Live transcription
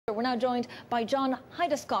We're now joined by John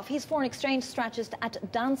Hydeskov. He's foreign exchange strategist at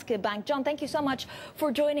Danske Bank. John, thank you so much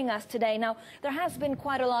for joining us today. Now, there has been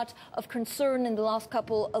quite a lot of concern in the last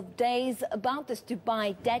couple of days about this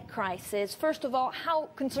Dubai debt crisis. First of all, how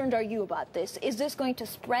concerned are you about this? Is this going to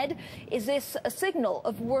spread? Is this a signal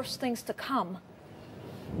of worse things to come?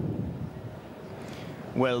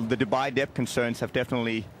 Well, the Dubai debt concerns have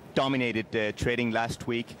definitely dominated trading last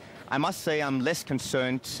week. I must say I'm less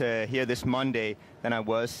concerned here this Monday than I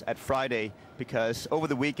was at Friday, because over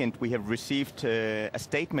the weekend we have received a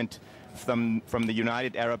statement from the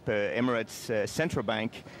United Arab Emirates Central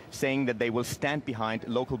Bank saying that they will stand behind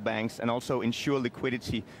local banks and also ensure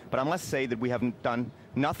liquidity. But I must say that we haven't done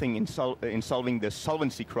nothing in solving the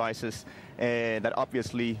solvency crisis that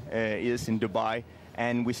obviously is in Dubai,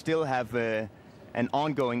 and we still have an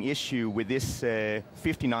ongoing issue with this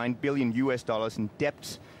 $59 billion in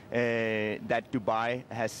debt that Dubai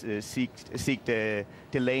has sought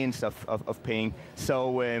delays of paying.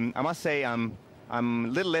 So I must say I'm a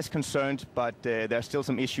little less concerned, but there are still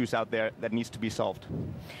some issues out there that needs to be solved.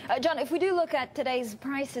 John, if we do look at today's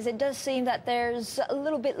prices, it does seem that there's a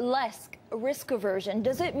little bit less risk aversion.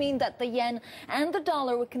 Does it mean that the yen and the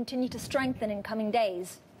dollar will continue to strengthen in coming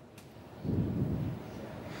days?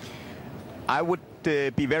 I would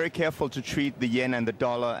be very careful to treat the yen and the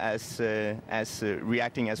dollar as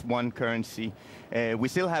reacting as one currency. We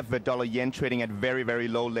still have the dollar-yen trading at very, very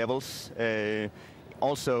low levels.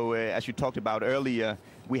 Also, as you talked about earlier,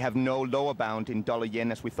 we have no lower bound in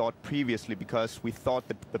dollar-yen as we thought previously, because we thought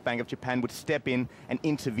that the Bank of Japan would step in and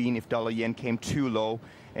intervene if dollar-yen came too low.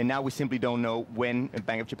 And now we simply don't know when the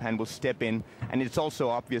Bank of Japan will step in. And it's also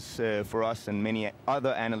obvious for us and many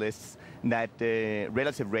other analysts that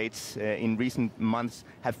relative rates in recent months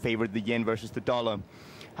have favored the yen versus the dollar.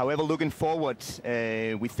 However, looking forward,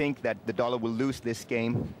 we think that the dollar will lose this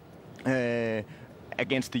game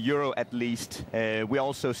against the euro at least. We're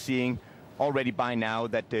also seeing already by now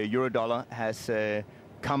that the euro dollar has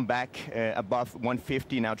come back above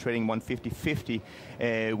 150, now trading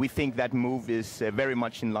 150.50. We think that move is very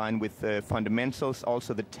much in line with fundamentals.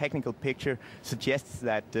 Also, the technical picture suggests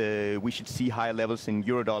that we should see higher levels in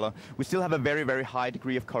euro dollar. We still have a very, very high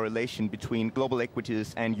degree of correlation between global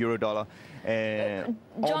equities and euro dollar. John,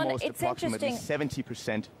 almost it's approximately interesting.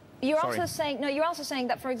 70%. You're also saying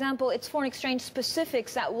that, for example, it's foreign exchange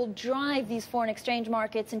specifics that will drive these foreign exchange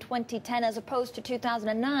markets in 2010 as opposed to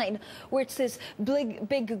 2009, where it's these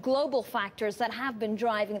big global factors that have been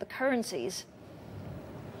driving the currencies.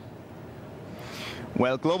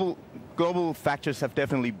 Well, global factors have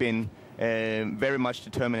definitely been very much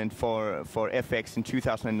determinant for FX in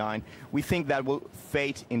 2009. We think that will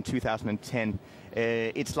fade in 2010.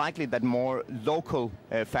 It's likely that more local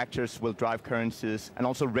factors will drive currencies, and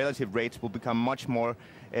also relative rates will become much more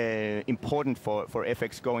important for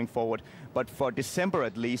FX going forward. But for December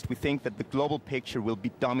at least, we think that the global picture will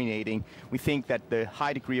be dominating. We think that the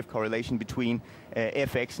high degree of correlation between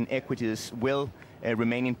FX and equities will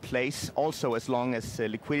remain in place, also as long as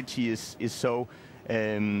liquidity is so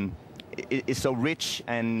rich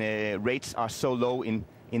and rates are so low in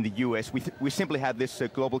the US. We simply have this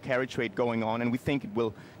global carry trade going on, and we think it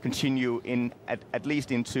will continue at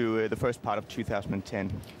least into the first part of 2010.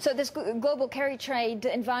 So this global carry trade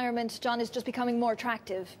environment, John, is just becoming more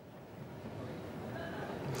attractive?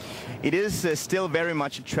 It is still very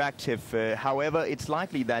much attractive. However, it's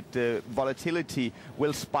likely that volatility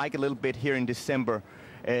will spike a little bit here in December.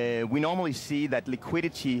 We normally see that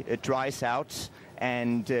liquidity dries out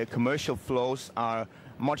and commercial flows are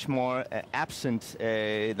much more absent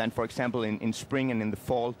than, for example, in spring and in the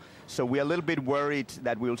fall. So we are a little bit worried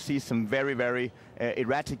that we'll see some very, very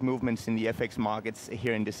erratic movements in the FX markets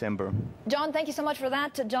here in December. John, thank you so much for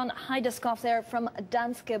that. John Hydeskov there from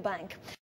Danske Bank.